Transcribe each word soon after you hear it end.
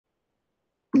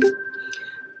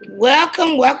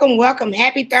Welcome, welcome, welcome.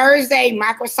 Happy Thursday,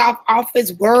 Microsoft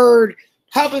Office, Word,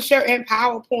 Publisher, and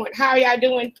PowerPoint. How are y'all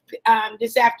doing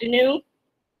this afternoon?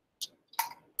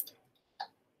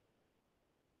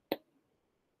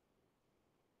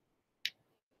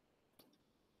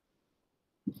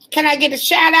 Can I get a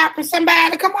shout out from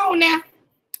somebody? Come on now.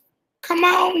 Come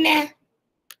on now.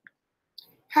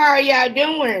 How are y'all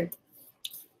doing?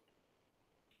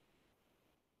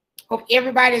 Hope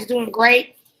everybody's doing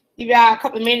great. Give y'all a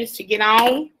couple of minutes to get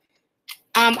on.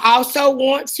 Also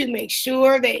want to make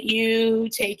sure that you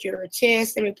take your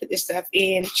test. Let me put this stuff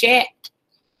in the chat.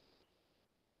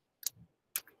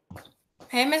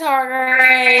 Hey, Miss Harger.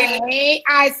 Hey,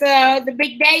 Isa. The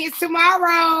big day is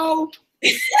tomorrow.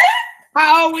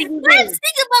 How old will you be? I'm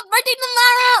thinking about birthday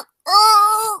tomorrow.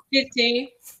 Oh, 15.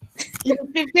 You're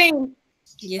 15.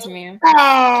 Yes, ma'am.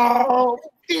 Oh,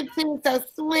 15, so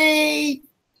sweet.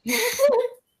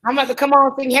 I'm about to come on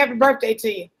and sing happy birthday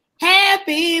to you.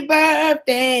 Happy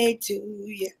birthday to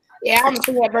you. Yeah, I'm gonna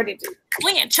sing happy birthday to you.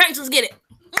 We in church, let's get it.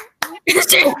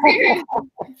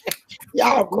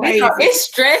 Y'all crazy. It's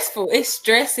stressful. It's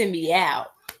stressing me out.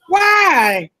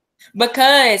 Why?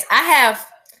 Because I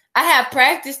have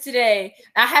practice today.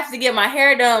 I have to get my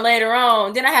hair done later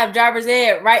on. Then I have driver's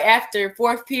ed right after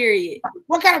fourth period.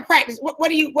 What kind of practice? What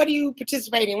do you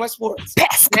participate in? What sports?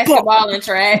 Basketball and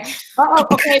track. Oh,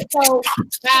 okay. So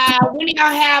when do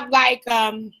y'all have like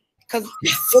because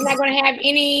we're not gonna have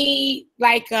any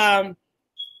like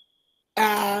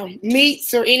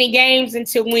meets or any games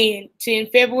until when? Till in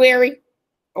February?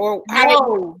 Or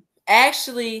no,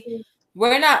 actually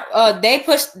we're not they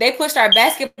pushed our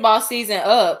basketball season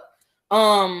up.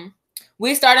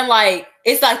 We started like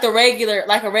it's like a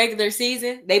regular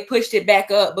season. They pushed it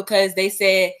back up because they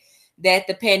said that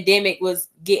the pandemic was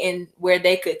getting where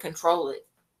they could control it.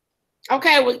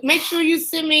 Okay, well make sure you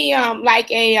send me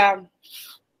like a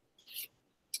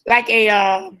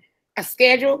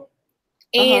schedule.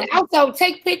 And also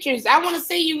take pictures. I want to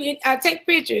see you take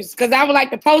pictures because I would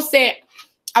like to post that.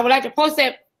 I would like to post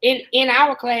that in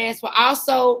our class, but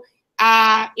also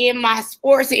in my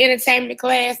sports and entertainment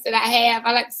class that I have.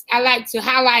 I like to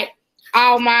highlight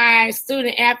all my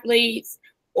student athletes,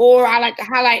 or I like to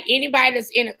highlight anybody that's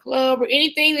in a club or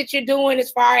anything that you're doing as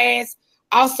far as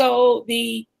also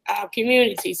the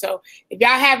community. So if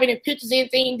y'all have any pictures,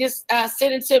 anything, just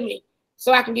send it to me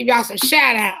so I can give y'all some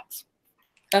shout outs.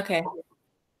 Okay.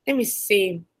 Let me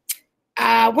see.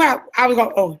 Well, I was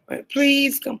going,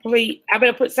 please complete. I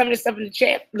better put some of this stuff in the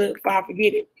chat. Look, if I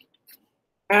forget it.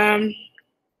 I'm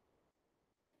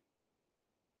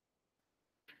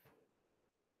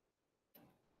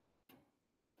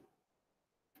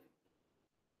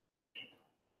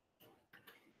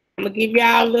going to give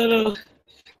y'all a little,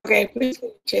 okay, please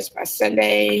test by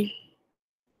Sunday.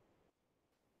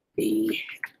 The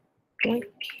link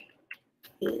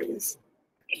is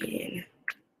in.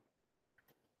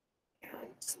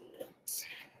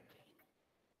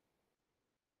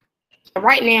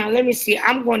 Right now, let me see.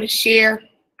 I'm going to share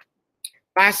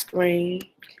my screen.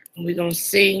 And we're going to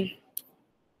see.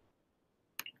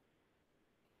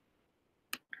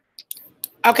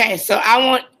 Okay, so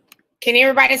can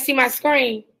everybody see my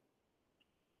screen?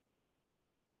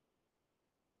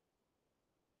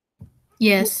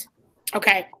 Yes.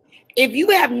 Okay. If you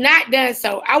have not done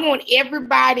so, I want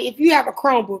everybody, if you have a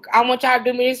Chromebook, I want y'all to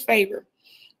do me this favor.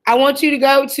 I want you to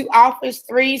go to Office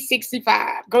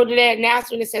 365. Go to that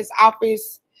announcement that says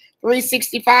Office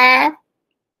 365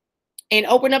 and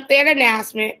open up that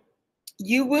announcement.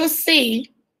 You will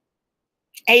see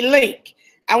a link.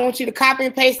 I want you to copy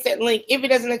and paste that link. If it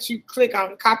doesn't let you click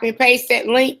on it, copy and paste that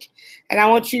link. And I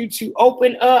want you to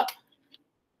open up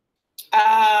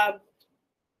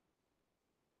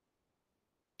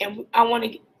and I want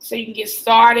to, so you can get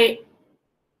started.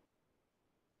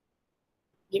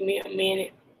 Give me a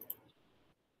minute.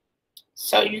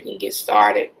 So you can get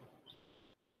started.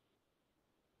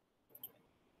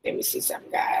 Let me see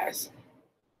something, guys.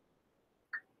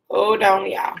 Hold on,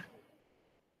 y'all.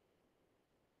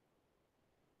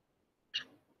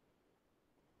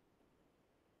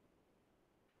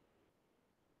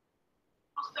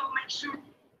 Also, make sure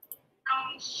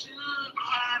you should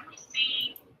have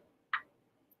received.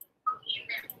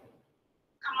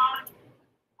 Come on,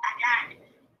 I got it.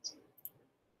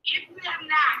 If you have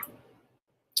not,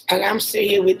 and I'm still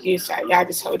here with you, so y'all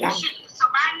just hold on. So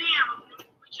by now,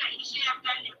 you should have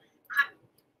done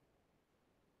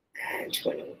it.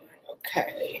 21.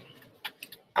 Okay.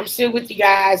 I'm still with you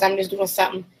guys. I'm just doing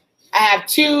something. I have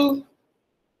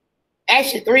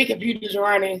actually 3 computers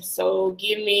running, so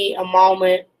give me a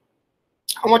moment.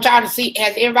 I want y'all to see,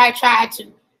 has everybody tried to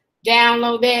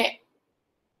download that?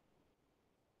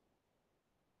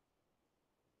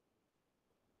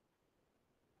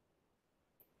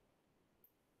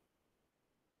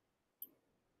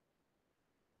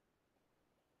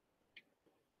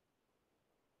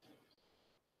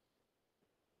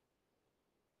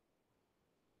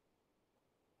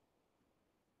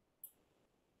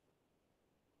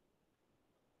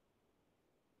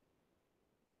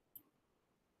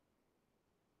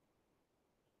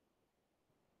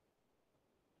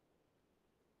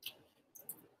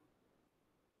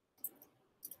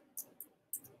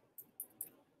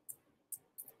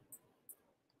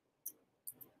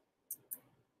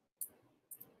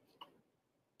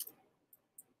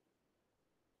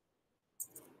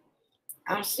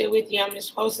 I'm still with you. I'm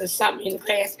just posting something in the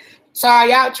class. So are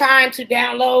y'all trying to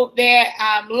download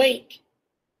that link?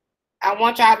 I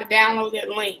want y'all to download that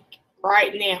link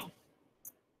right now.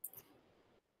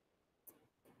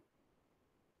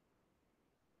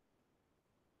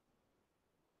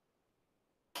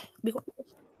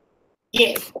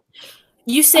 Yes.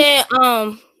 You said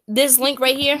this link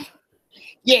right here?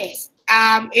 Yes.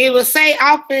 It will say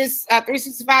Office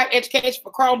 365 Education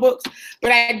for Chromebooks,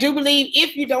 but I do believe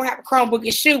if you don't have a Chromebook,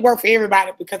 it should work for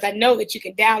everybody because I know that you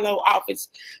can download Office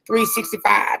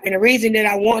 365. And the reason that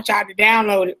I want y'all to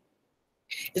download it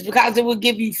is because it will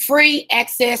give you free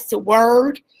access to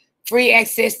Word, free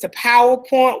access to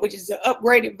PowerPoint, which is an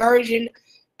upgraded version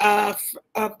of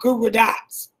Google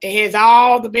Docs. It has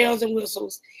all the bells and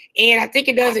whistles. And I think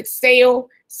it does Excel.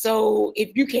 So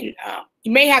if you can,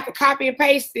 you may have to copy and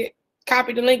paste it,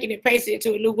 copy the link and then paste it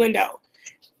into a new window.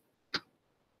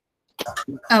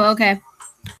 Oh, okay.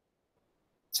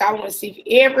 So I want to see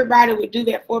if everybody would do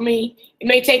that for me. It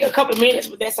may take a couple of minutes,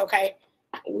 but that's okay.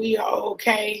 We are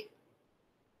okay.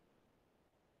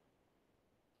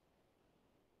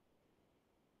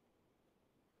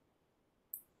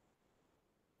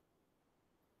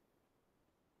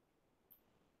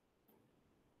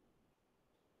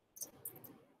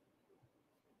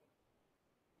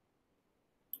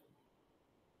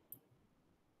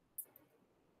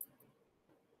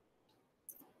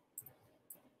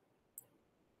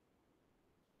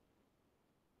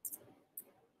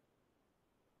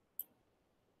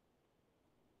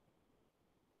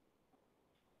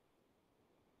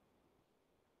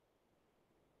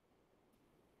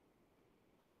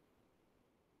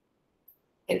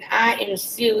 And I am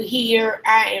still here.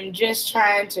 I am just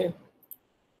trying to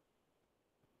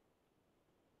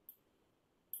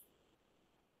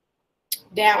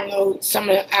download some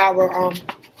of our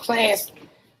class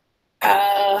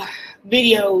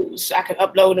videos so I can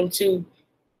upload them to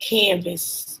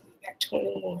Canvas. Got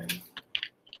 21.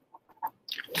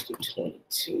 Let's do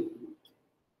 22.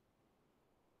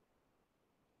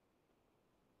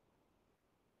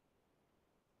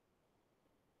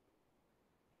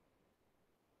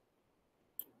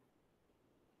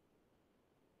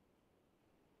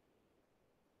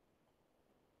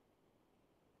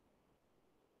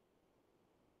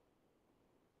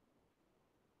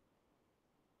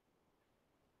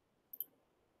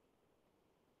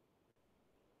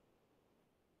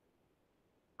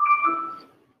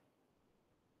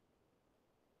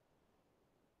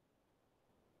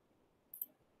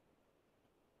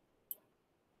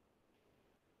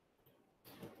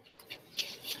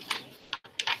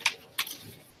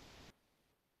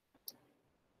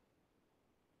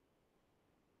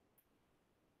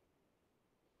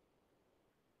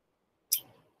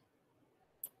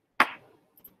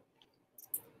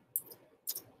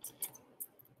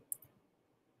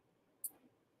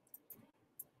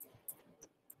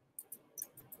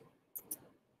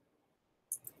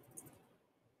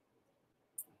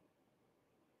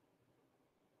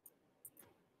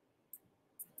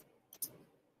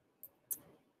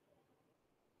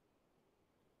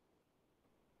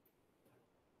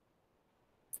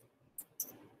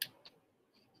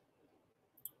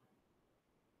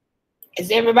 Is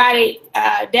everybody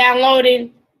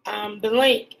downloading the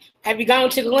link? Have you gone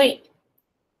to the link?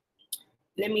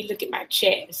 Let me look at my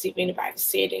chat and see if anybody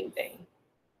said anything.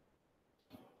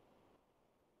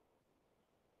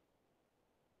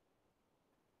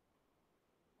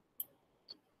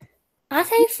 I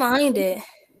can't find it.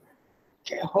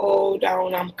 Okay, hold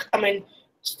on. I'm coming.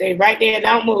 Stay right there.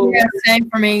 Don't move. Yeah, same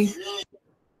for me.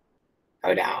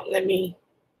 Hold on. Let me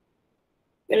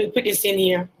put this in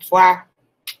here before I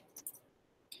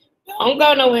don't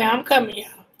go nowhere. I'm coming,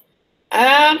 y'all.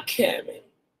 I'm coming.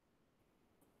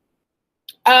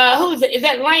 Who is it? Is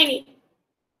that Lainey?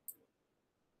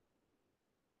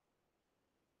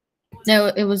 No,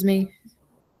 it was me.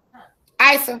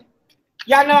 Isa.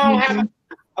 Y'all know I don't have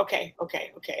a okay. Hold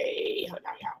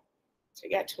on, y'all. So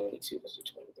you got 22, let's do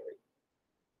 23.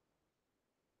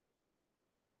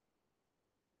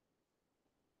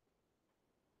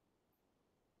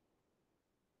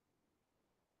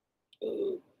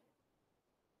 Ooh.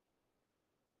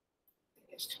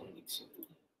 That's 22.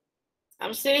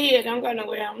 I'm sitting here, don't go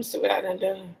nowhere. I'm gonna see what I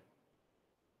done.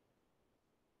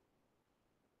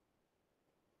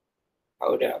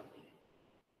 Hold up.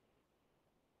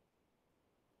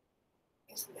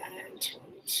 It's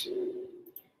 9:22.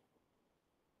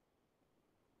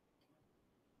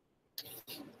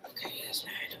 Okay, that's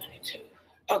 9:22.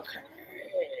 Okay.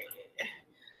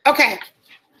 Okay.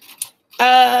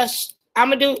 I'm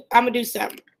gonna do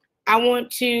something. I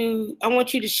want you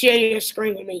to share your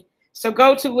screen with me. So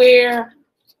go to where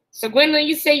So Gwendolyn,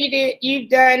 you say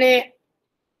you've done it.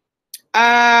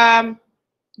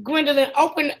 Gwendolyn,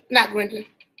 not Gwendolyn.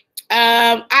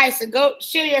 All right, so go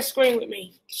share your screen with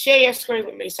me. Share your screen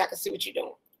with me so I can see what you're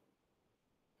doing.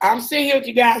 I'm sitting here with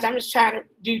you guys. I'm just trying to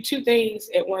do two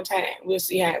things at one time. We'll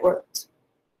see how it works.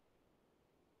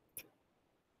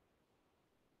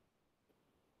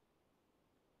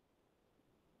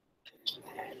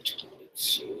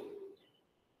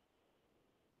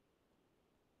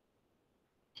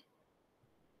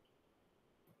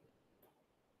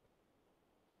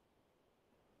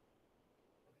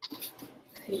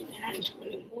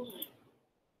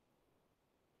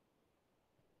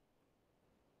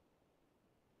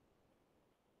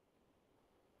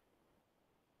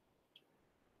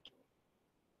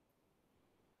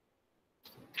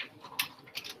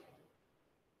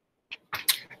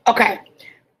 Okay.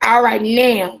 All right.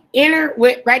 Now, enter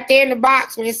right there in the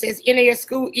box when it says enter your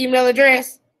school email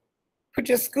address. Put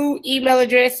your school email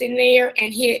address in there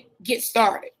and hit get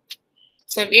started.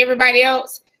 So if everybody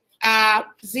else,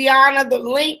 Ziana, the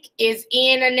link is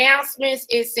in announcements.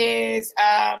 It says,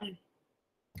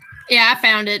 yeah, I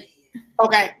found it.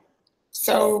 Okay.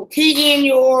 So key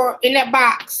in that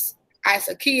box. I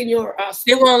said key in your.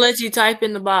 It won't let you type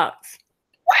in the box.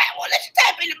 Why it won't let you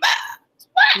type in the box?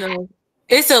 What? No.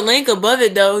 It's a link above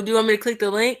it though. Do you want me to click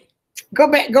the link? Go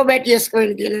back to your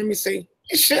screen again. Let me see.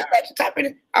 It should let you type in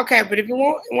it. Okay, but if you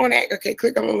want that, okay,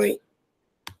 click on the link.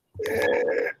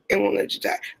 It won't let you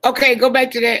type. Okay, go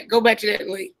back to that. Go back to that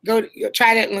link.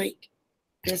 Try that link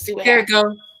and see what happens. Here it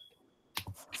goes.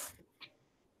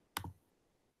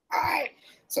 All right.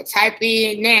 So type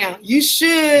in now. You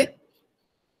should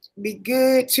be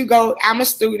good to go. I'm a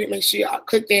student. Make sure y'all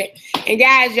click that. And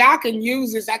guys, y'all can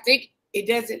use this. I think it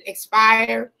doesn't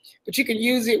expire, but you can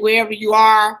use it wherever you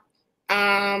are.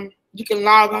 You can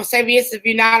log on. Say this if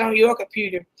you're not on your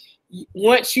computer.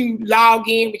 Once you log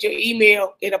in with your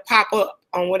email, it'll pop up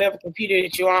on whatever computer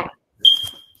that you're on.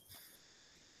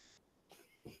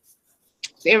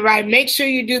 So everybody, make sure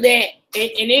you do that.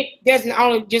 And it doesn't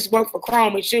only just work for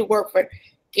Chrome. It should work for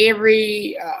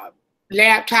every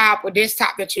laptop or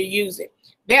desktop that you're using.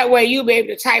 That way you'll be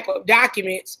able to type up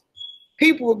documents.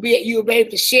 You'll be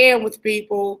able to share them with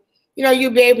people. You know,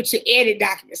 you'll be able to edit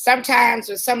documents. Sometimes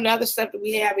with some of the other stuff that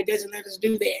we have, it doesn't let us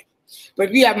do that. But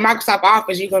if you have Microsoft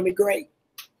Office, you're going to be great.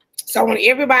 So I want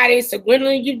everybody, so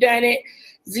Gwendolyn, you've done it.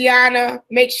 Ziana,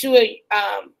 make sure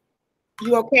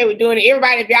you're okay with doing it.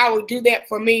 Everybody, if y'all will do that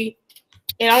for me,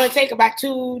 it only take about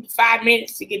 2 to 5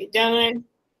 minutes to get it done.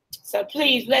 So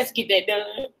please, let's get that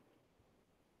done.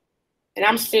 And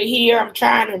I'm still here. I'm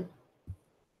trying to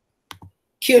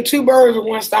kill 2 birds with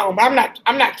 1 stone. But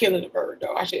I'm not killing the bird,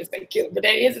 though. I should say kill, but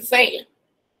that is a saying.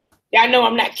 Y'all know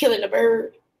I'm not killing the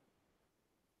bird.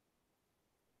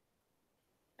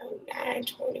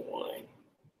 9:21.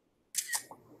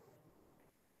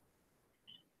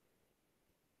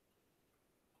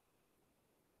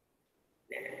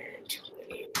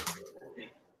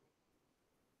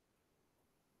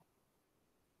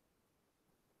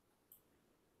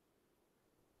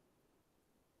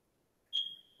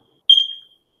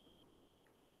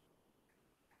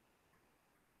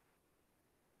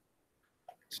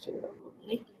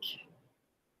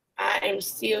 I am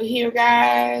still here,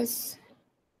 guys.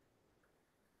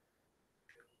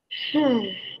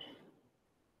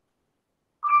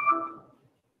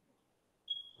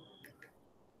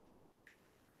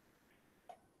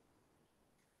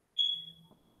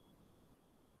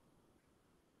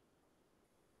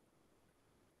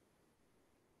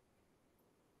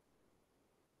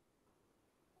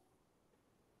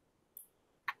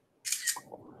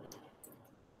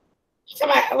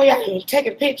 Somebody, we are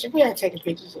taking pictures. We are taking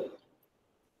pictures of it.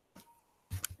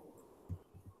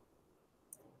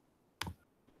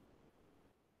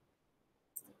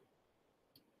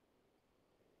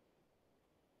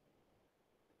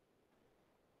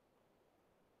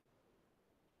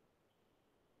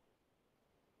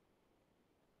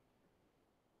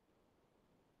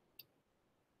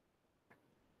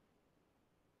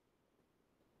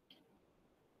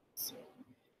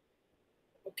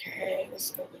 Okay,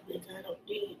 let's go with this. I don't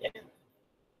need that.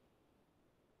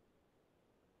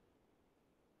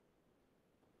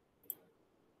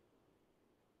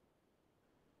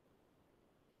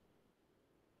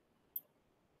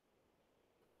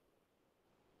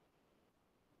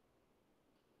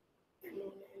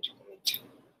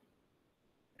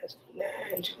 That's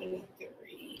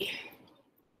 9:23.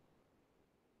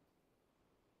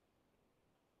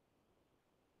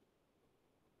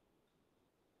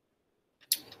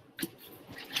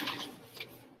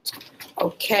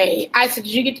 Okay. I said,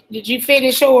 did you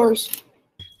finish yours?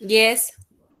 Yes.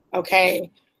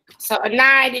 Okay. So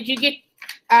Anaya, did you get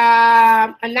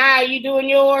Anaya, you doing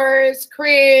yours?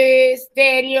 Chris,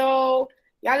 Daniel,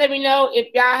 y'all let me know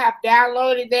if y'all have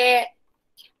downloaded that.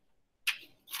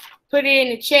 Put it in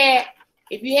the chat.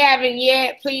 If you haven't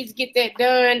yet, please get that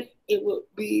done. It will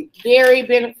be very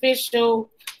beneficial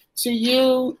to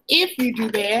you if you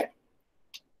do that.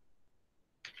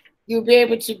 You'll be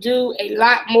able to do a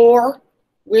lot more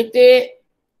with it.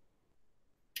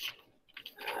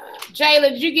 Jayla,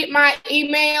 did you get my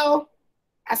email?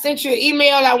 I sent you an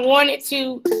email. I wanted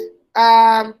to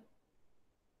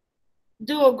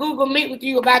do a Google Meet with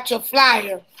you about your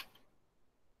flyer.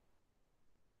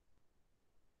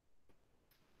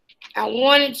 I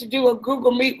wanted to do a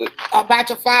Google Meet about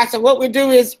your flyer. So what we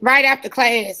do is right after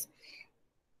class,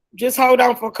 just hold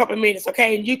on for a couple of minutes,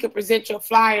 okay? And you can present your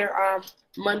flyer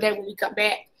Monday when we come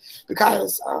back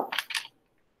because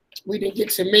we didn't get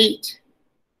to meet.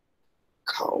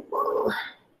 Comer.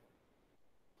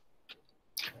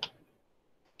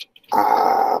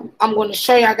 I'm going to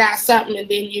show y'all guys something, and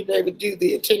then you'll be able to do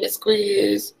the attendance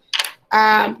quiz.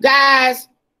 Guys,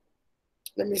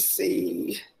 let me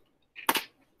see.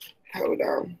 Hold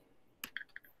on.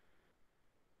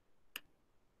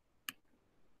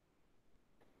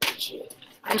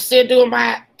 I'm still doing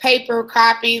my paper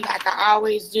copy like I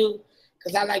always do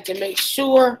because I like to make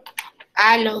sure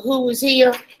I know who is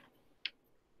here.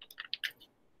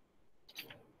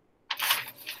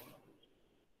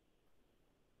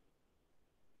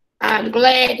 I'm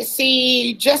glad to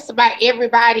see just about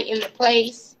everybody in the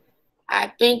place. I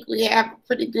think we have a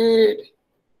pretty good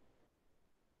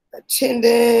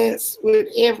attendance with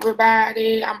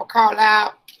everybody. I'm going to call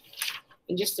out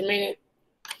in just a minute.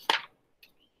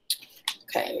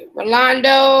 Okay,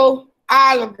 Rolando,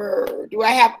 Oliver. Do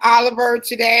I have Oliver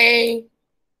today?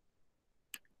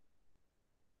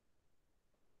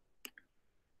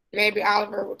 Maybe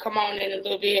Oliver will come on in a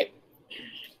little bit.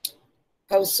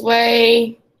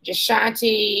 Josue,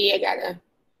 Jashanti, I gotta.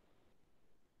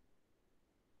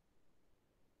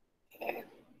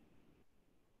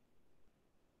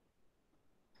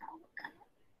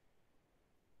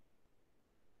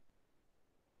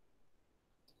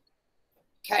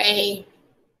 Okay,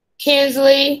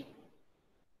 Kinsley,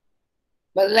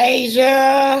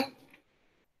 Malaysia.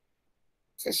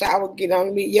 Since I would get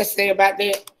on me yesterday about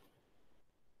that.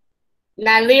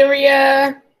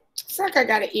 Nigeria. It's like I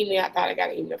got an email. I thought I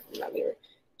got an email from Nigeria.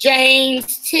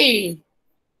 James T.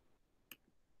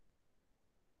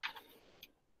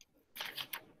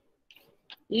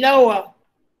 Noah.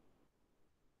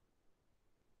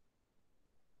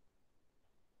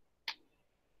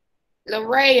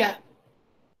 Larea.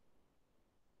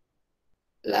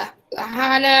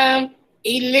 Lahana.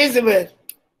 Elizabeth.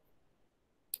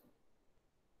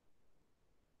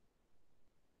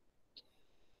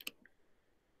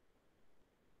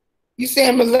 You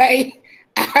said Malay.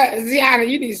 Ziana,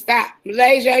 you need to stop.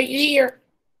 Malaysia, are you here?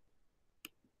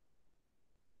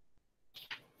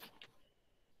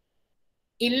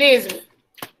 Elizabeth.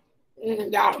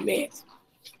 Y'all mess.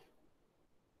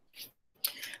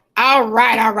 All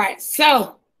right, all right.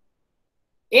 So,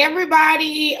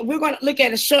 everybody, we're going to look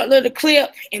at a short little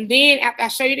clip, and then after I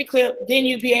show you the clip, then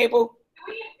you'll be able. Can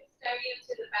we have the custodian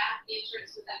to the back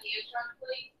entrance to the entrance,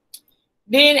 please?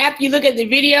 Then after you look at the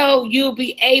video, you'll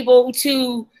be able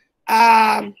to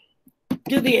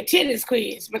do the attendance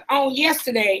quiz. But on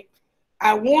yesterday,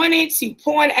 I wanted to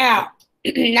point out,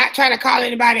 not trying to call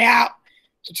anybody out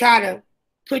to try to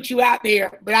put you out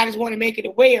there, but I just want to make it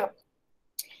aware.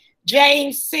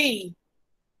 James C.,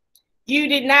 you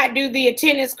did not do the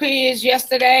attendance quiz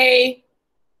yesterday.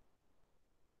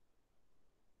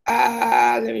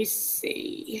 Let me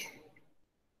see.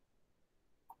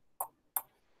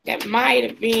 That might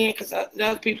have been because the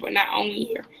other people are not on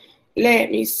here. Let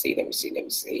me see.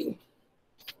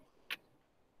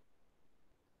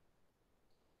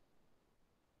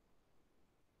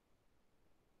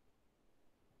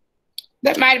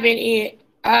 That might have been it.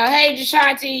 Hey,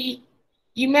 Jashanti,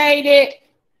 you made it.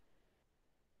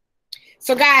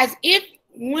 So, guys, if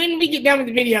when we get done with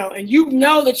the video and you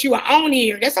know that you are on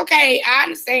here, that's okay. I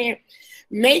understand.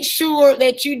 Make sure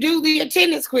that you do the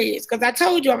attendance quiz because I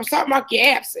told you I'm going to start marking you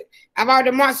absent. I've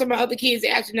already marked some of my other kids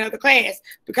absent in another class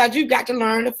because you've got to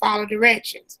learn to follow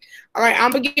directions. All right,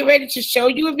 I'm going to get ready to show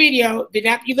you a video. Then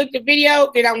after you look at the video,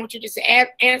 then I want you just to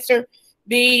answer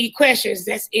the questions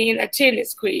that's in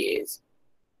attendance quiz.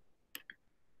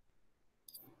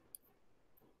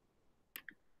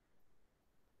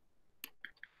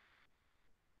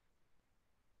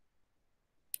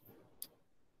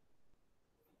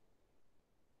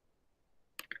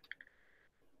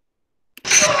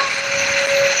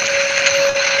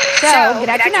 So, get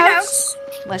out your notes.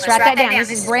 Let's write that down.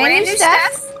 This is brand new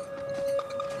stuff.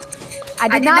 I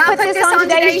did not put this on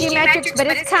today's geometrics, but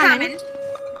it's coming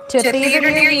to a theater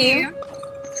near you.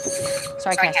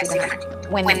 Sorry, Cassie.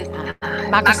 When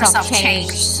Microsoft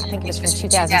changed, I think it was from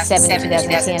 2007 to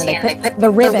 2010, they put the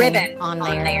ribbon on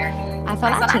there. I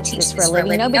thought I'd teach this for a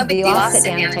living. No big deal. I'll sit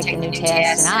down and take the new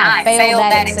test. And I failed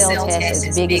that Excel test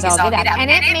as big as all get out. And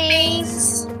it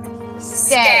means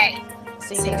stay.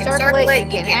 So you can circle it,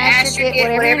 you can asterisk it,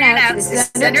 whatever you know. This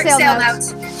is under Excel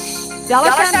notes. $$B,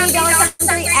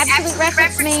 $3, absolute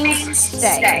reference means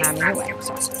stay. And I'm your way.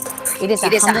 It is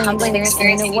a humbling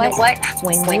experience, and you know what?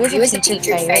 When you as a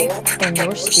teacher fail, and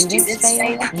your students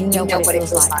fail, you know what it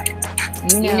feels like.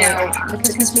 You know,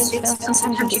 because when students fail,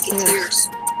 sometimes you get tears.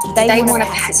 They want to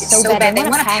pass it so bad. They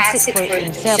want to pass it for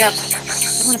themselves.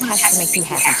 They want to pass it to make you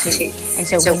happy too. And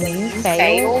so when you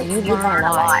fail, you learn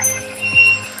a lot.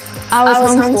 I was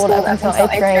homeschooled up until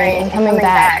 8th grade, and coming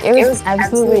back, it was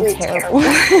absolutely terrible.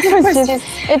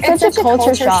 It's such a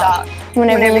culture shock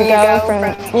whenever you go from,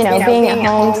 being at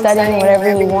home, studying whatever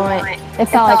you want. It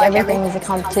felt like everything was a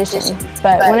competition.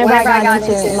 But whenever I got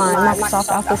into my Microsoft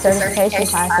Office certification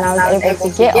class and I was able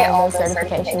to get all those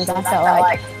certifications, I felt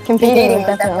like competing was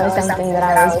definitely something that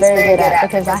I was very good at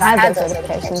because I had those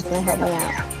certifications and they helped me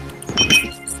out.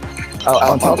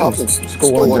 On top of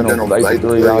school in general,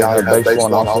 basically, I have baseball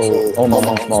and also own my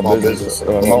own small business,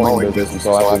 mowing business. And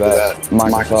so after that,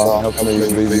 Microsoft helps me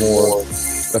be more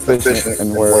efficient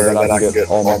and where I can get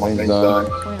all my things done.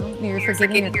 You're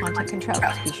forgetting your content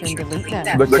controls. Be sure and delete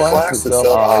them. The class itself,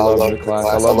 I love the class.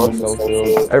 I love the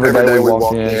social. Every day we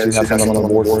walk in, she has something on the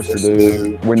board for us to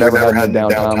do. We never had any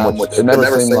downtime, which it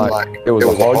never seemed like it was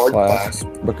a hard class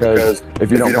because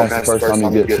if you don't pass the first time,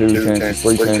 you get 2 chances,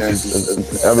 3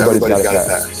 chances. Everybody's got a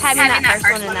pass. Having that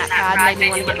first one in that crowd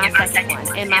made me want to get my second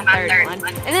one and my third one.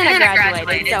 And then I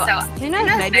graduated, so who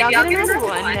knows, maybe I'll get another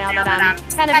one now that I'm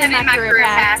kind of in my career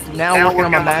path. Now working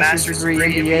on my master's degree,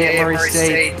 MBA at Murray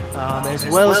State. As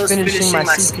well as finishing my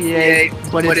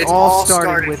CPA, but it all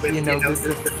started with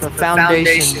the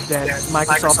foundation that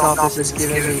Microsoft Office has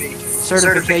given me,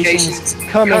 certifications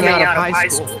coming out of high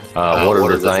school. What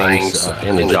are the things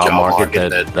in the job market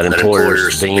that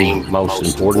employers deem most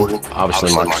important?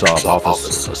 Obviously, Microsoft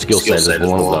Office skill set is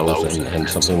one of those, and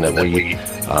something that we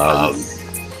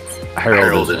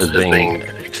herald as being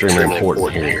extremely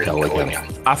important here in Callaway County.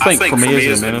 I think for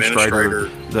me as an administrator,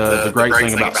 the great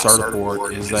thing about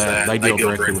Certiport is that they deal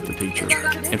directly with the teacher.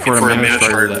 And for an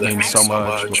administrator, that means so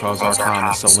much because our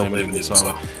time is so limited and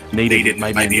so needed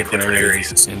maybe in different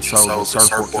areas. And so the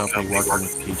Certiport company working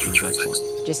with the teacher is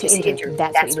excellent. Just to enter,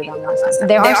 that's what you did on last time.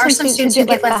 There are some students who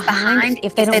get left behind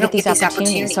if they don't get these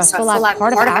opportunities. So I feel like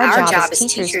part of our job as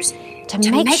teachers to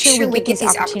make sure we get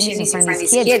these opportunities in front of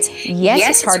these kids.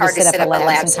 Yes, it's hard to set up a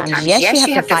lab sometimes. Yes,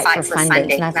 you have to fight for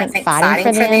funding. And I think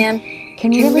fighting for them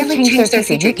can really change their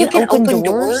future. You can open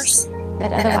doors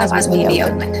that otherwise wouldn't be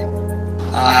opened.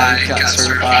 I got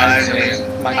certified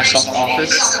in Microsoft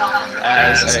Office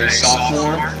as a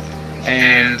sophomore,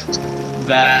 and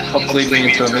that helped lead me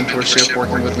into a mentorship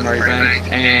working with Murray Bank,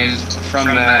 and from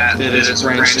that it has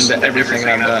branched into everything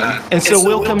I've done. And so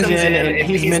Will comes in and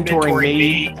he's mentoring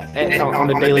me on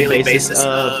a daily basis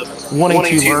of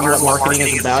wanting to learn what marketing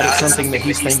is about. It's something that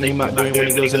he's thinking about doing when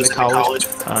he goes into college.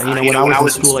 When I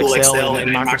was in school, Excel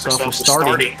and Microsoft was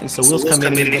starting, and so Will's come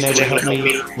in and he's been able to help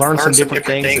me learn some different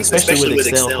things, especially with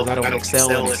Excel, because I don't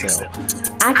excel in Excel.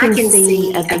 I can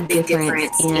see a big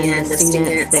difference in the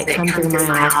students that come through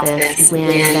my office when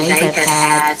they have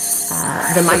had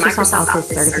the Microsoft Office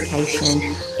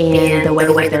certification and the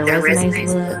way that their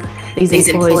resumes look. These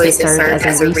employees have served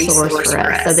as a resource for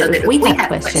us, so that if we have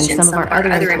questions, some of our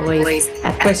other employees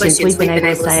have questions, we've been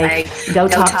able to say, go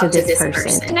talk to this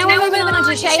person. Now we're moving on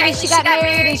to Shaylee. She got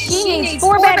married and she needs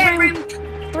 4-bedroom,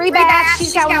 3 baths.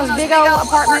 She's got one of those big old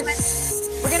apartments.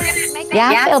 Yeah,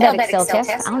 I failed that Excel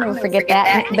test. I'll never forget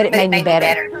that, but it made me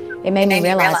better. It made me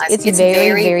realize it's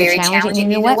very, very challenging.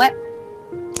 And you know what?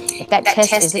 If that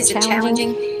test isn't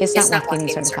challenging, it's not worth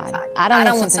getting certified. I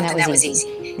don't want something that was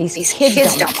easy. These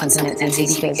kids don't want something that's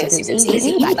easy because if it's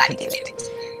easy, anybody can do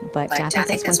it. But I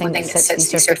think that's one thing that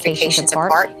sets these certifications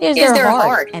apart is they're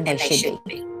hard, and they should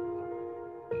be.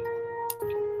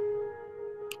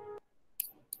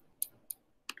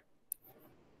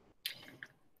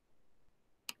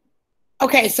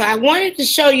 Okay, so I wanted to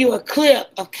show you a clip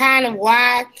of kind of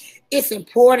why it's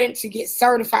important to get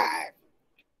certified.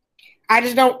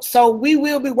 So we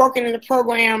will be working in the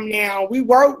program now. We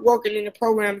were working in the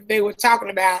program they were talking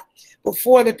about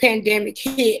before the pandemic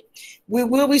hit. We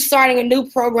will be starting a new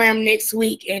program next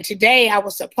week. And today I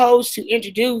was supposed to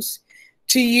introduce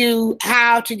to you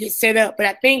how to get set up. But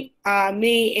I think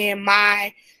me and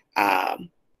my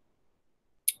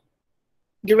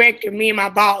director, me and my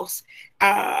boss,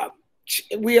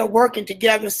 we are working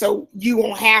together so you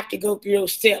won't have to go through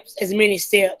those steps, as many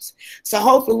steps. So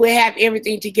hopefully we'll have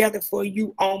everything together for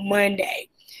you on Monday.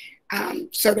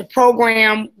 So the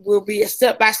program will be a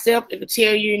step-by-step. It will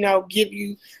tell you, give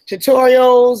you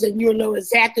tutorials, and you'll know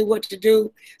exactly what to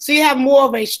do. So you have more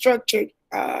of a structured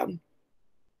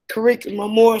curriculum, a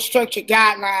more structured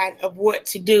guideline of what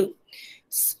to do.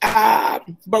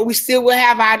 But we still will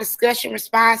have our discussion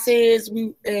responses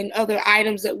and other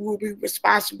items that we'll be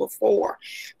responsible for.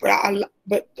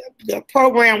 But the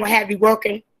program will have you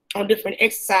working on different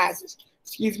exercises,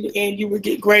 and you will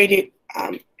get graded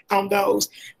on those.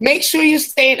 Make sure you're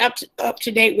staying up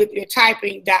to date with your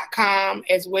typing.com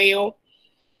as well,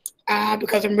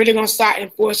 because I'm really going to start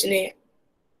enforcing it.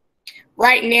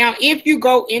 Right now, if you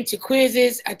go into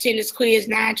quizzes, attendance quiz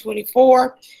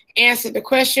 924, answer the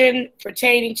question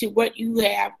pertaining to what you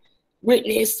have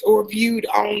witnessed or viewed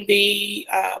on the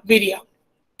video.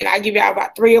 And I'll give you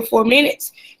about 3 or 4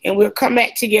 minutes, and we'll come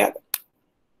back together.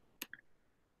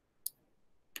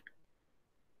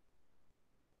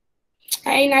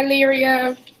 Hey,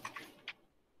 Nyleria.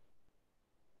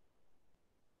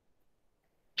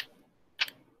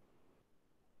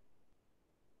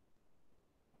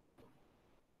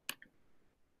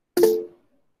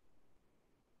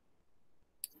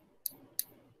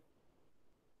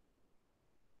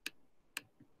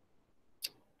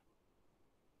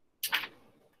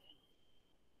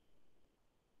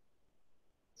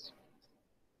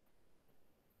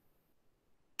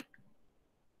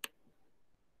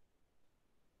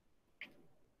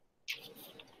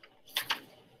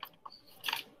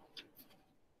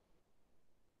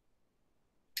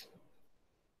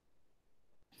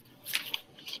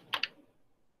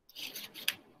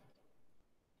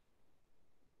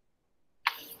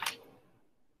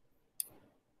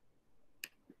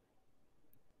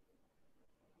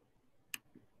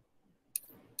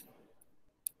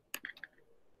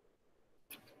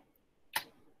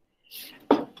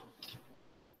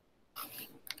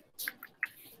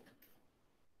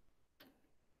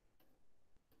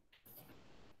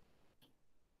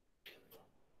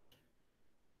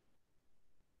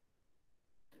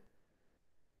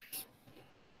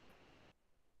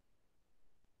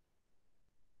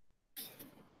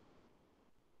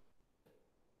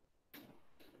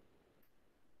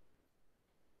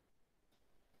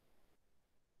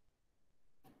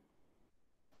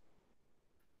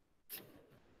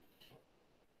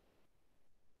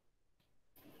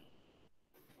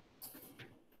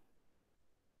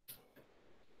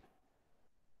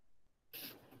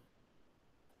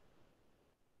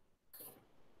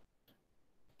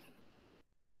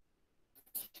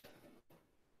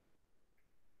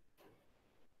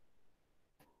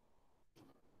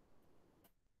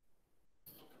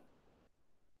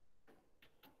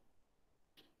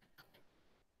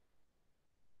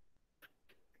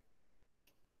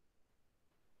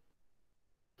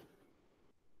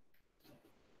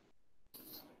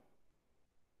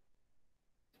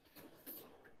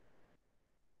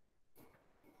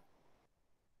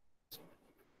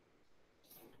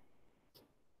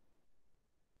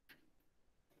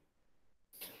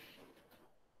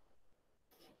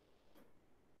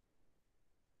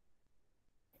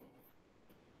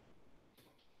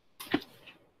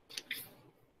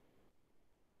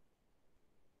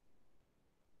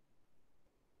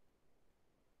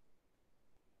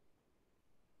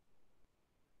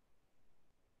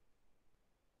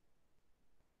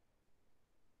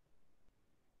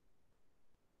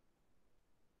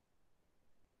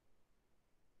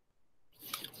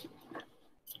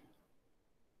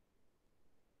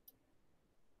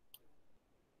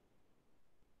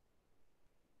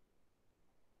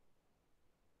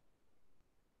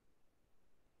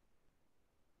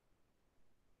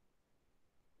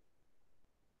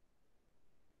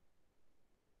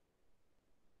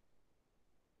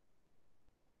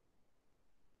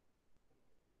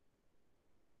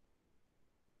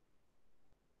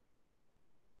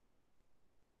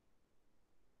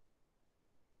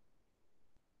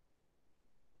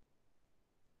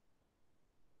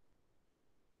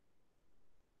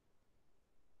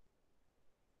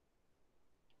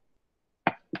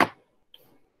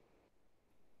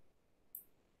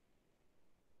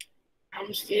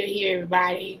 I'm still here,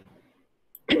 everybody.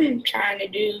 Trying to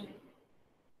do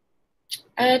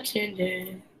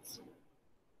attendance.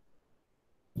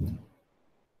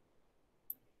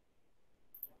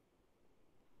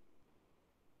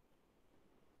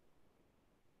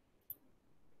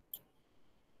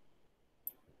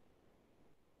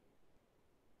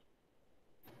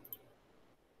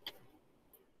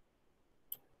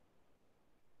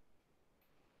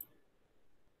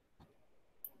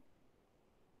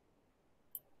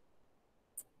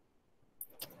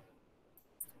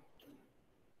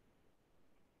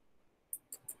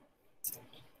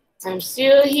 I'm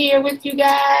still here with you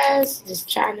guys, just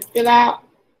trying to fill out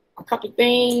a couple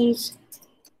things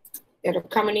that are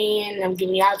coming in. I'm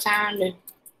giving y'all time to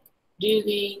do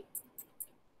the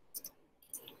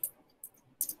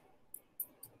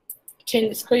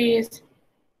attendance quiz.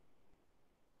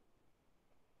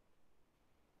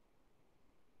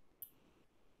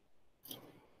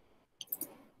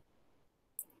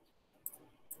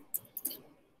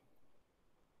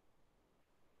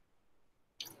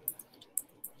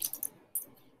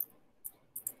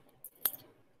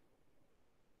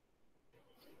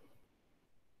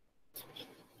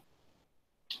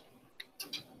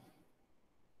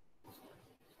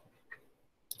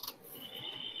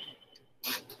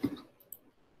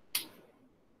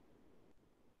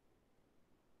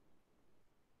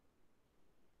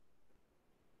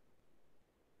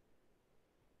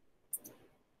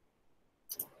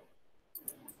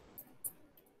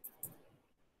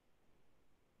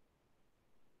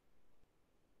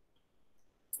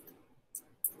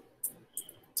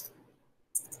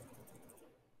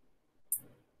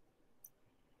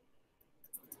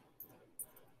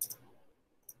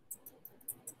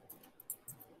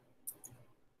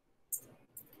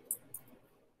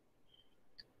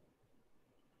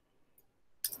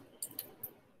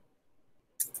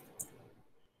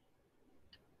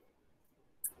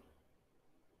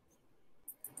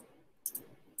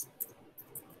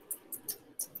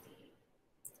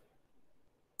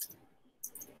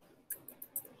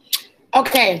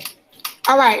 Okay.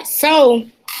 All right. So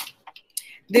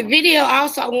the video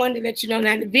also, I wanted to let you know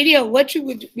now, the video, what you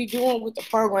would be doing with the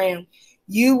program,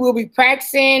 you will be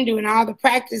practicing, doing all the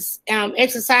practice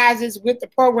exercises with the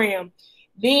program.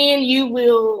 Then you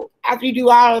will, after you do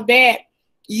all of that,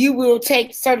 you will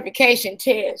take certification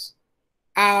tests.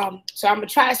 So I'm going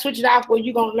to try to switch it off where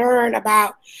you're going to learn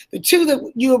about the two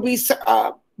that you will be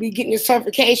getting your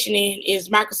certification in is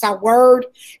Microsoft Word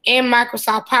and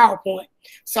Microsoft PowerPoint.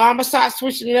 So I'm going to start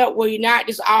switching it up where you're not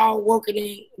just all working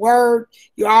in Word.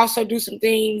 You also do some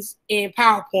things in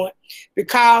PowerPoint.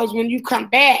 Because when you come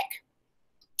back,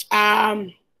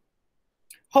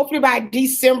 hopefully by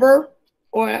December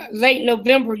or late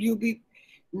November, you'll be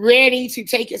ready to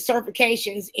take your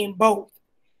certifications in both.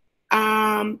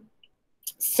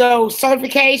 So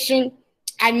certification,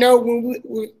 I know when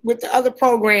with the other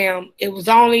program, it was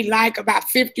only like about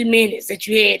 50 minutes that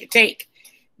you had to take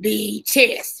the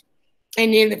test.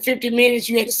 And in the 50 minutes,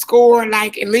 you had to score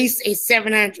like at least a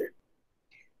 700.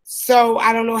 So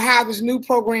I don't know how this new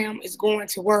program is going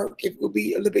to work. It will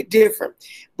be a little bit different.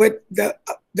 But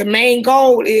the main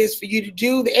goal is for you to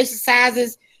do the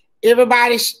exercises.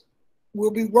 Everybody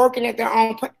will be working at their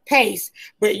own pace,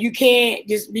 but you can't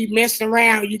just be messing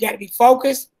around. You got to be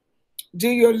focused. Do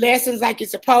your lessons like you're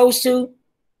supposed to.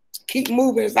 Keep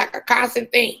moving. It's like a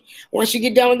constant thing. Once you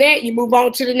get done with that, you move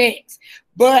on to the next.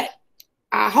 But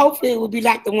hopefully it will be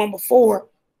like the one before,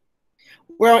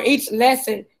 where on each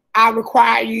lesson, I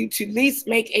require you to at least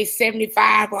make a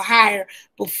 75 or higher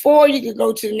before you can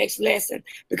go to the next lesson.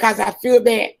 Because I feel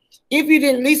that if you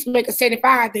didn't at least make a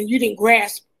 75, then you didn't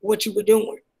grasp what you were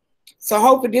doing. So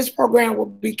hopefully this program will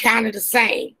be kind of the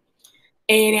same.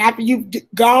 And after you've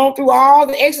gone through all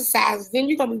the exercises, then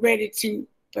you're going to be ready to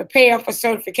prepare for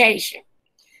certification.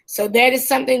 So that is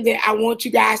something that I want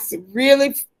you guys to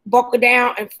really buckle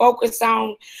down and focus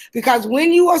on, because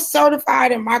when you are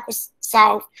certified in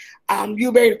Microsoft,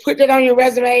 you'll be able to put that on your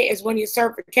resume as one of your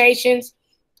certifications.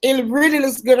 It really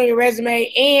looks good on your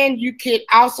resume, and you could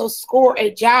also score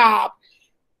a job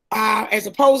as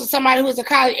opposed to somebody who has a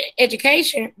college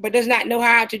education but does not know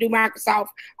how to do Microsoft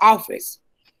Office.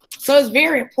 So it's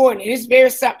very important. It's very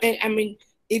something. I mean,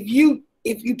 if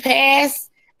you pass,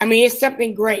 I mean, it's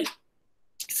something great,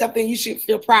 something you should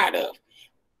feel proud of.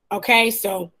 Okay,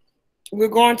 so we're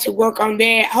going to work on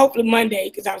that hopefully Monday,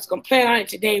 because I was going to plan on it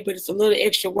today, but it's a little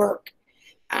extra work.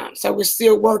 So we're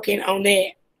still working on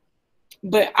that.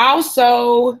 But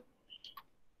also,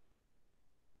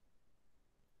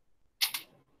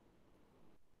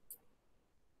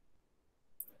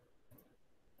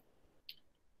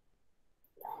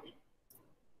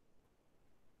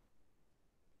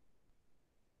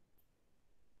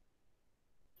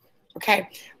 okay,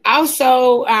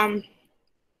 also,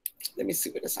 let me see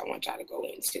what else I want y'all to go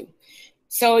into.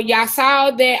 So y'all saw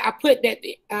that I put that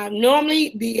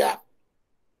normally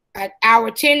our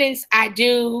attendance I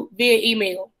do via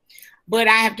email, but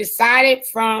I have decided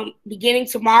from beginning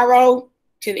tomorrow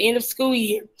to the end of school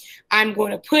year, I'm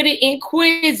going to put it in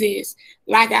quizzes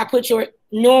like I put your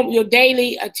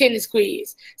daily attendance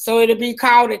quiz. So it'll be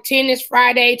called Attendance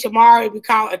Friday. Tomorrow it'll be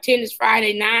called Attendance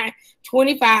Friday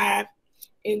 9:25.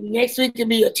 And next week it'll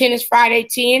be Attendance Friday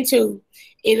 10:2.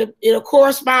 It'll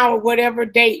correspond with whatever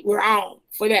date we're on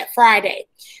for that Friday.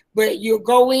 But you'll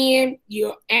go in,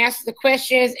 you'll answer the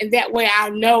questions, and that way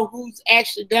I'll know who's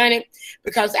actually done it,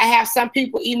 because I have some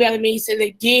people emailing me saying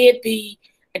they did the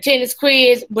attendance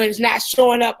quiz, but it's not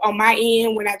showing up on my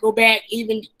end when I go back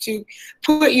even to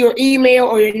put your email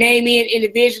or your name in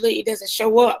individually. It doesn't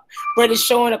show up, but it's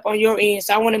showing up on your end.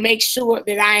 So I want to make sure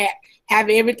that I have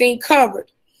everything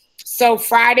covered. So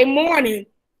Friday morning,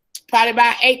 probably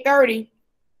about 8:30,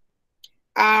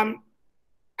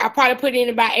 I'll probably put in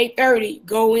about 8:30,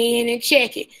 go in and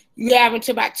check it. You have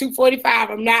until about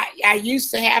 2:45. I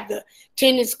used to have the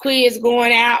attendance quiz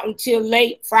going out until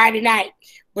late Friday night,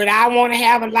 but I want to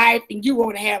have a life and you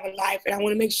want to have a life, and I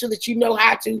want to make sure that you know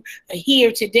how to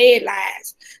adhere to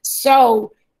deadlines.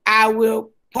 So I will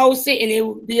post it, and it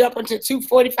will be up until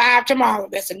 2:45 tomorrow.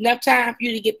 That's enough time for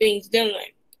you to get things done.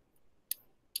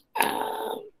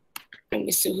 Let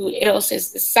me see who else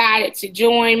has decided to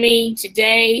join me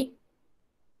today.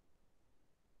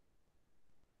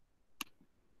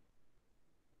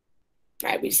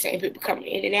 Might be the same people coming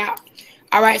in and out.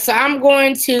 All right, so I'm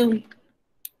going to,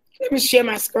 let me share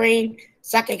my screen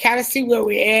so I can kind of see where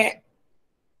we're at.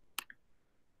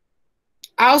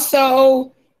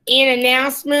 Also, in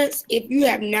announcements, if you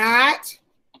have not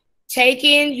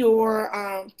taken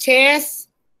your test,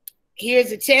 here's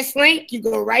the test link. You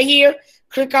go right here,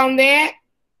 click on that,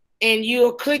 and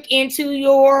you'll click into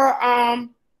your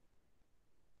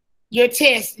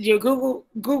test, your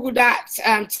Google Docs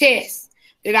test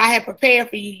that I have prepared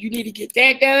for you. You need to get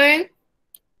that done.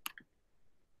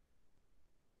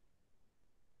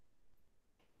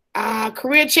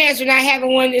 Career chats, we're not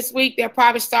having one this week. They'll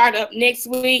probably start up next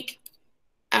week.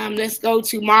 Let's go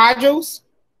to modules.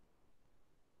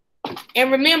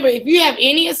 And remember, if you have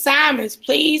any assignments,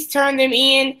 please turn them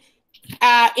in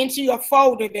into your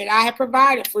folder that I have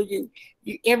provided for you.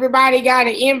 Everybody got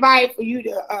an invite for you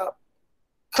to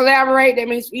collaborate. That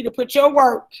means for you to put your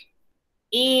work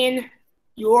in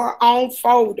your own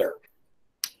folder.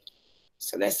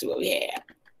 So let's see what we have.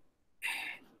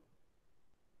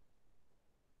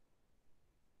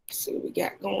 Let's see what we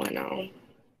got going on.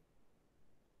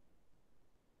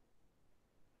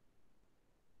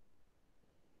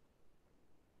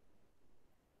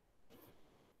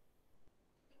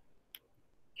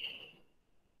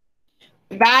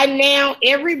 By now,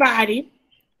 everybody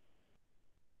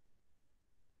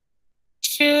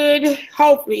should,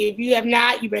 hopefully, if you have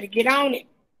not, you better get on it.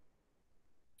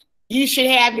 You should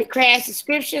have your class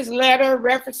descriptions, letter,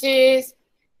 references,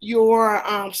 your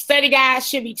study guide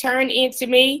should be turned into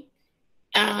me.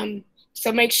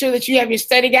 So make sure that you have your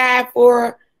study guide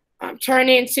for turn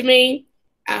into me.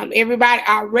 Everybody,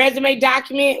 our resume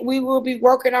document, we will be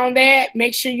working on that.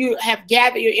 Make sure you have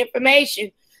gathered your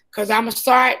information, because I'm going to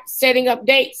start setting up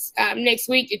dates next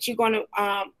week that you're going to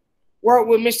work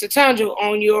with Mr. Tundle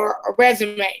on your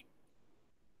resume.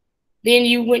 Then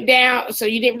you went down, so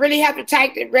you didn't really have to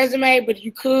type the resume, but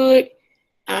you could.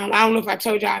 I don't know if I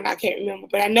told y'all, I can't remember,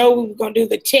 but I know we were going to do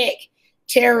the Tech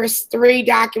Terrorist 3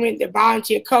 document, the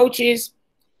volunteer coaches.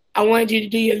 I wanted you to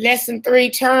do your lesson 3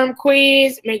 term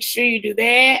quiz. Make sure you do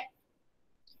that.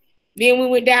 Then we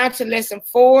went down to lesson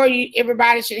 4.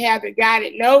 Everybody should have their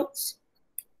guided notes.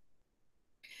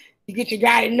 You get your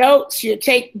guided notes. You'll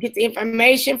get the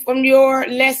information from your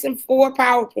lesson 4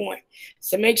 PowerPoint.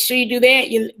 So make sure you do that.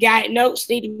 Your guided notes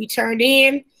need to be turned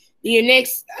in. Your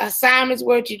next assignments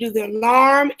were to do the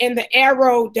alarm and the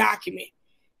arrow document.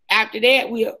 After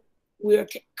that, we're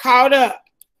caught up.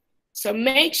 So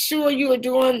make sure you are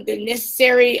doing the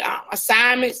necessary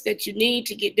assignments that you need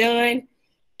to get done.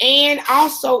 And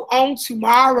also on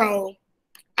tomorrow,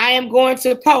 I am going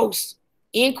to post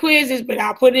in quizzes, but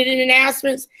I'll put it in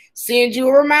announcements, send you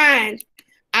a reminder.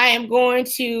 I am going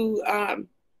to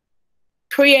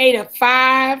create a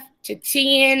 5 to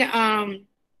 10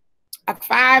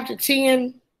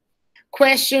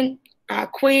 question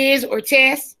quiz or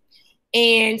test.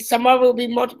 And some of it will be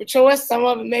multiple choice. Some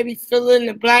of it may be fill in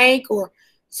the blank, or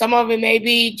some of it may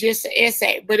be just an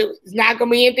essay. But it's not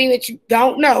going to be anything that you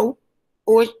don't know,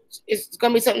 or it's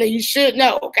going to be something that you should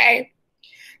know, okay?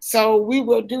 So we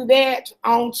will do that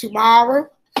on tomorrow.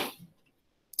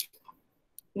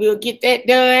 We'll get that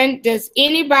done. Does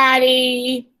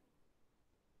anybody,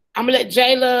 I'm going to let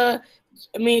Jayla,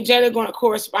 me and Jayla are going to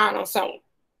correspond on something.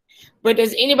 But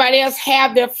does anybody else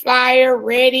have their flyer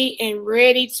ready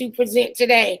to present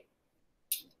today?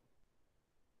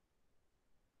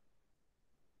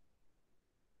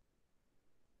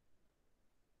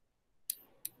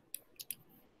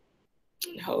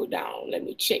 Hold on. Let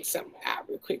me check something out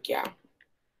real quick, y'all.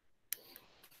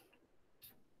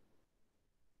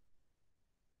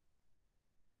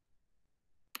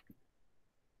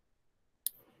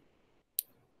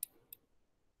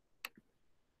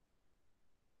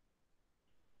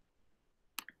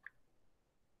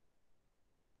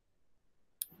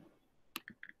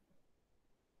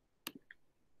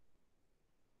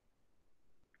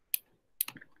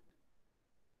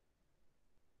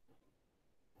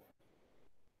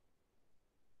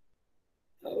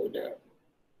 Hold up.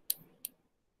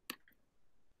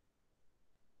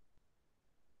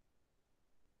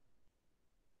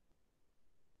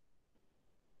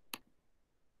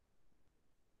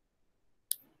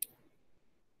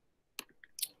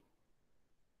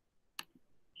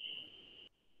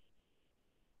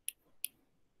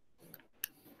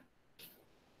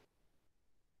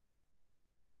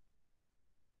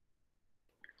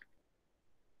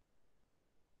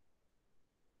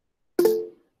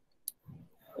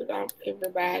 Hold on,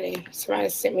 everybody. Somebody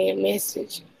sent me a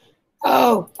message.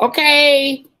 Oh,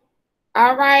 okay.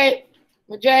 All right.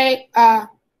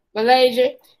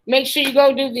 Malaysia, make sure you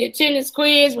go do the attendance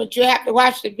quiz, but you have to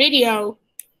watch the video.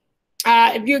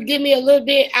 If you give me a little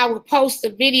bit, I will post the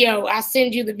video. I'll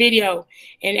send you the video.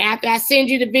 And after I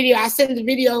send you the video, I send the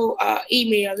video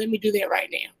email. Let me do that right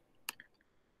now.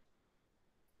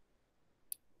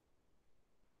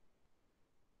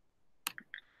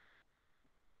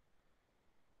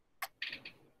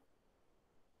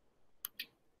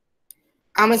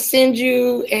 I'm gonna send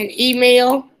you an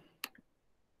email.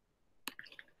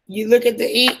 You look at the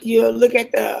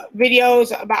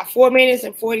videos about 4 minutes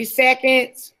and 40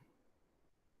 seconds.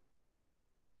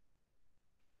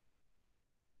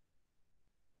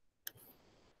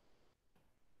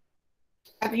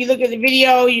 After you look at the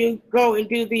video, you go and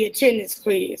do the attendance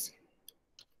quiz.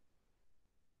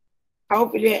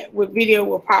 Hopefully that video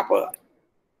will pop up.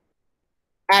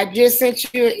 I just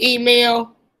sent you an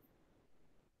email.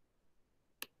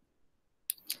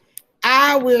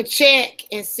 I will check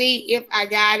and see if I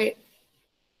got it.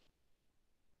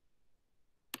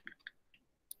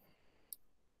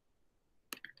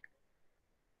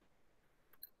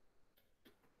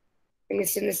 Let me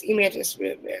send this email just a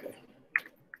bit better.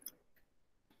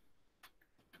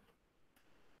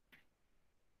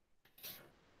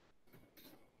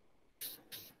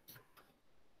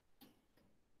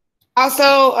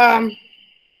 Also,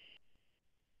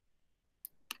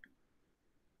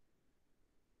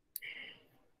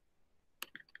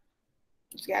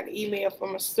 just got an email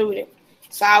from a student.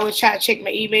 So I always try to check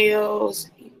my emails.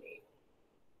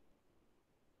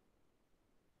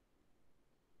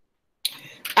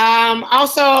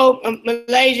 Also,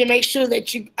 Malaysia, make sure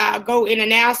that you go in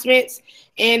announcements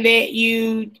and that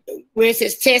you, where it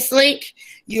says test link,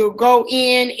 you'll go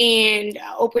in and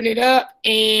open it up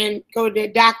and go to the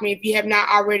document if you have not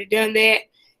already done that.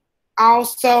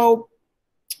 Also,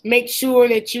 make sure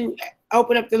that you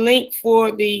open up the link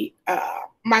for the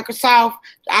Microsoft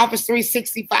Office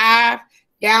 365.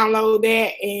 Download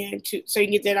that and so you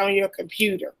can get that on your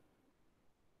computer.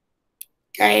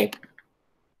 Okay.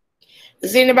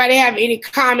 Does anybody have any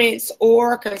comments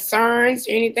or concerns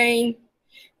or anything?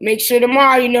 Make sure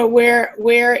tomorrow you know where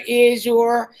is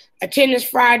your Attendance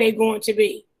Friday going to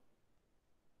be.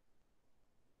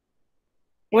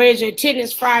 Where is your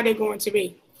Attendance Friday going to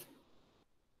be?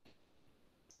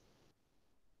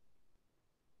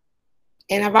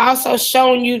 And I've also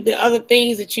shown you the other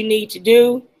things that you need to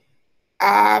do.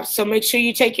 So make sure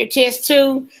you take your test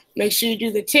too. Make sure you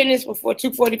do the attendance before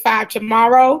 2:45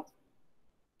 tomorrow.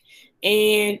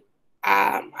 And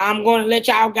I'm going to let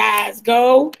y'all guys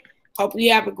go. Hope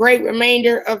you have a great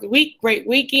remainder of the week, great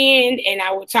weekend, and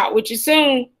I will talk with you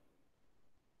soon.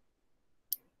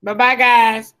 Bye-bye,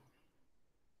 guys.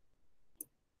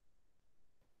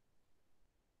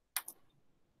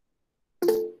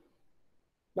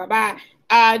 Bye-bye.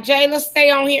 Jayla,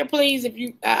 stay on here, please, if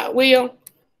you will.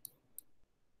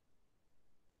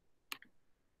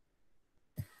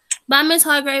 Bye, Miss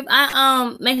Hargrave.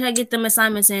 I make sure I get them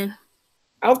assignments in.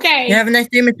 Okay. You have a nice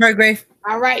day, Miss Hargrave.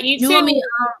 All right, you too. Want me,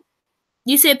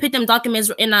 you said put them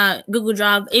documents in Google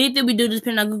Drive. Anything we do, just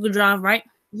put in our Google Drive, right?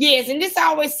 Yes, and just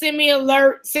always send me an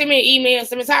alert, send me an email.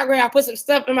 So Miss Hargrave, I'll put some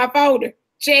stuff in my folder.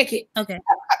 Check it. Okay.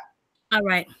 All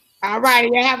right. All right.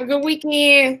 You have a good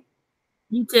weekend.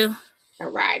 You too. All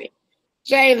righty.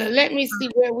 Jayla, let me see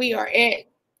where we are at.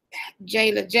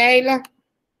 Jayla.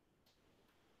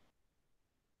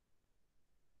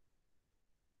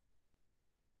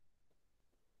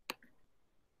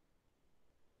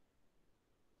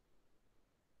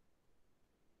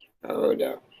 Hold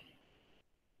up.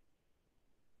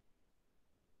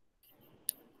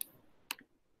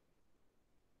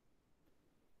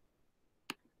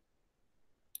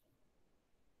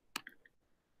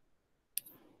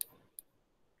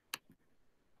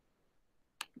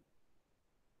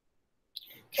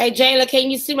 Okay, Jayla,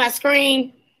 can you see my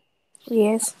screen?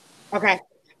 Yes. Okay.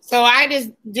 So I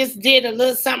just did a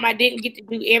little something. I didn't get to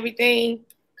do everything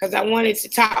because I wanted to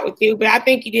talk with you, but I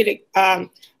think you did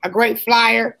a great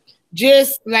flyer.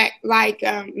 Just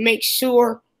make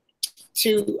sure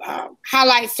to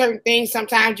highlight certain things.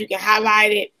 Sometimes you can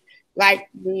highlight it like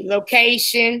the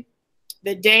location,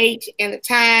 the date, and the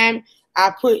time.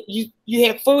 I put you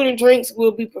have food and drinks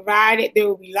will be provided. There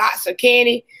will be lots of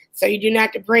candy, so you do not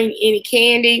have to bring any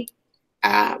candy.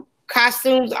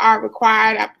 Costumes are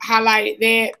required. I highlighted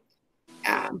that.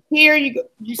 Here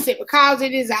you said because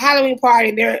it is a Halloween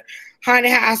party, they're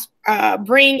haunted house.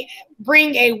 Bring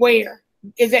a wear.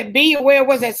 Is that be aware?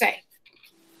 What's that say?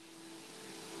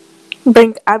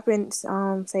 I've been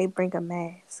say bring a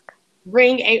mask.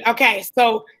 Okay.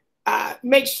 So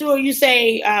make sure you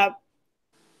say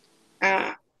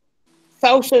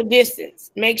social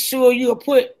distance. Make sure you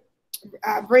put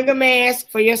bring a mask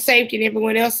for your safety and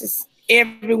everyone else's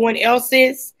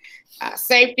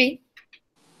safety.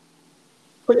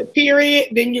 Put a period.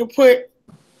 Then you put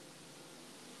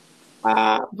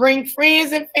bring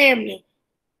friends and family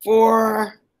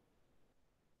for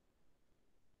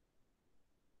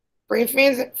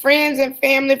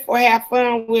have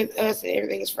fun with us and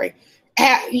everything is free.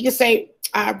 You can say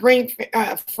bring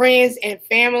friends and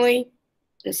family.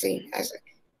 Let's see.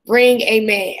 Bring a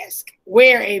mask.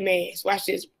 Wear a mask. Watch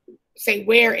this. Say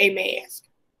wear a mask.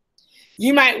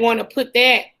 You might want to put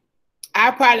that.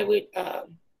 I probably would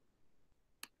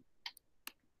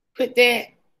put that.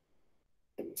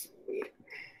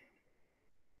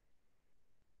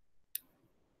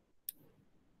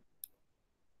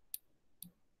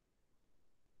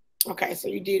 Okay, so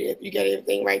you did it. You got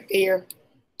everything right there.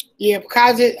 Yeah,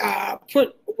 because it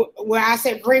put where I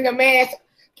said bring a mask,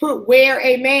 put wear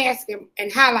a mask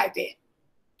and highlight that.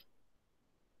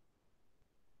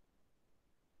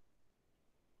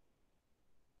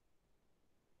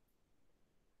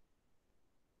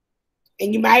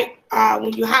 And you might,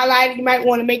 when you highlight it, you might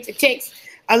want to make the text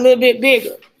a little bit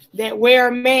bigger. That wear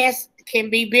a mask can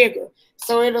be bigger,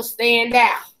 so it'll stand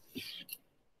out.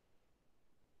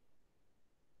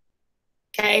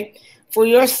 Okay, for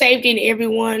your safety and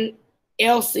everyone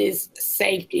else's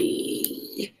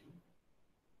safety.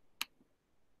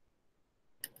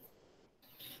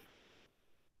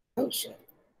 Oh shit.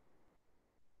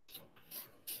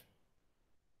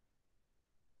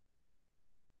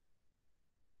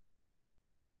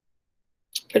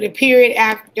 Put a period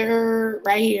after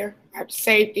right here, after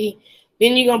safety.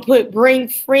 Then you're gonna put bring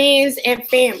friends and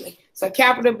family. So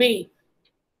capital B.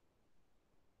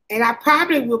 And I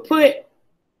probably will put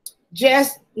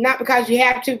just not because you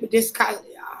have to, but just because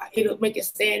it'll make it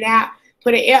stand out.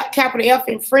 Put a capital F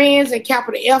in friends and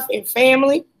capital F in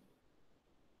family.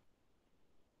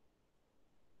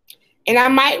 And I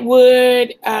might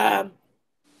would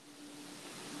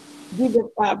do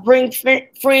the bring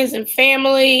friends and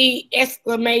family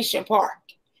exclamation mark.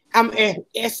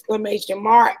 Exclamation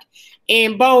mark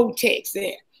and bold text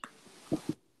there.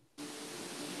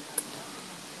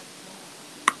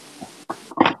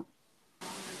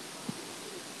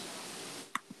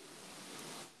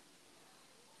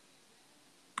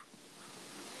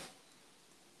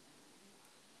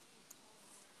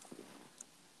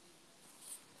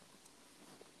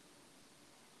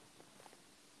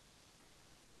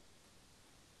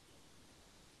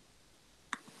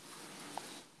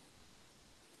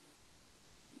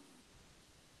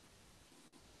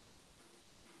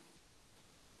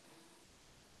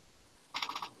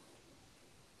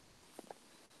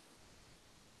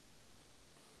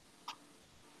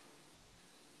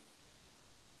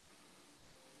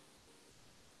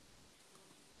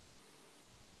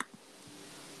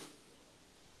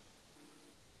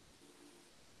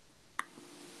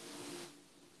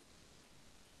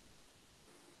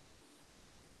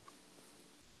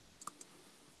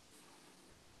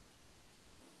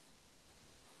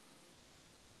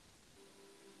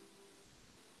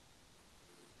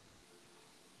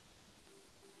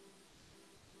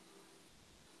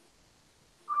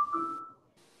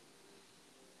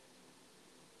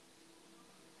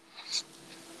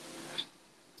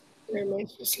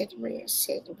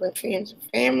 Said to bring friends and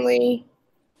family.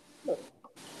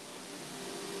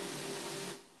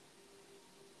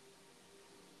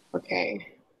 Okay.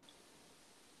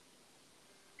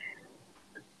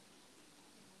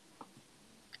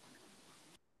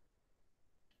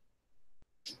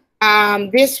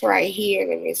 This right here,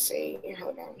 let me see.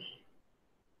 Hold on.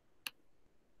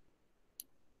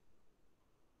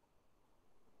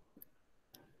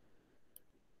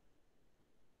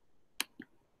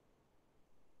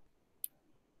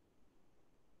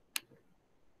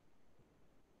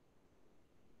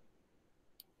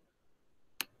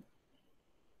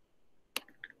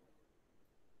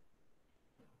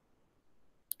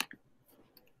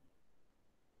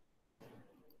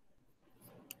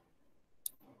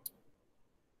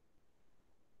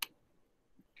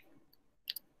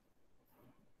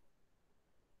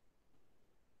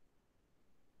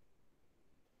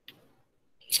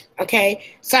 Okay,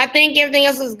 so I think everything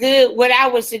else is good. What I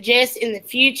would suggest in the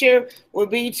future would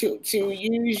be to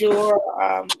use your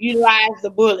utilize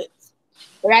the bullets.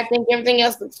 But I think everything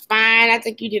else looks fine. I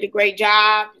think you did a great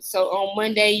job. So on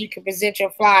Monday you can present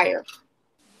your flyer.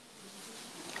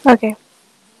 Okay.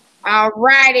 All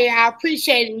righty, I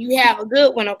appreciate it. You have a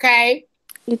good one. Okay.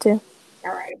 You too.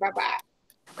 All right. Bye bye.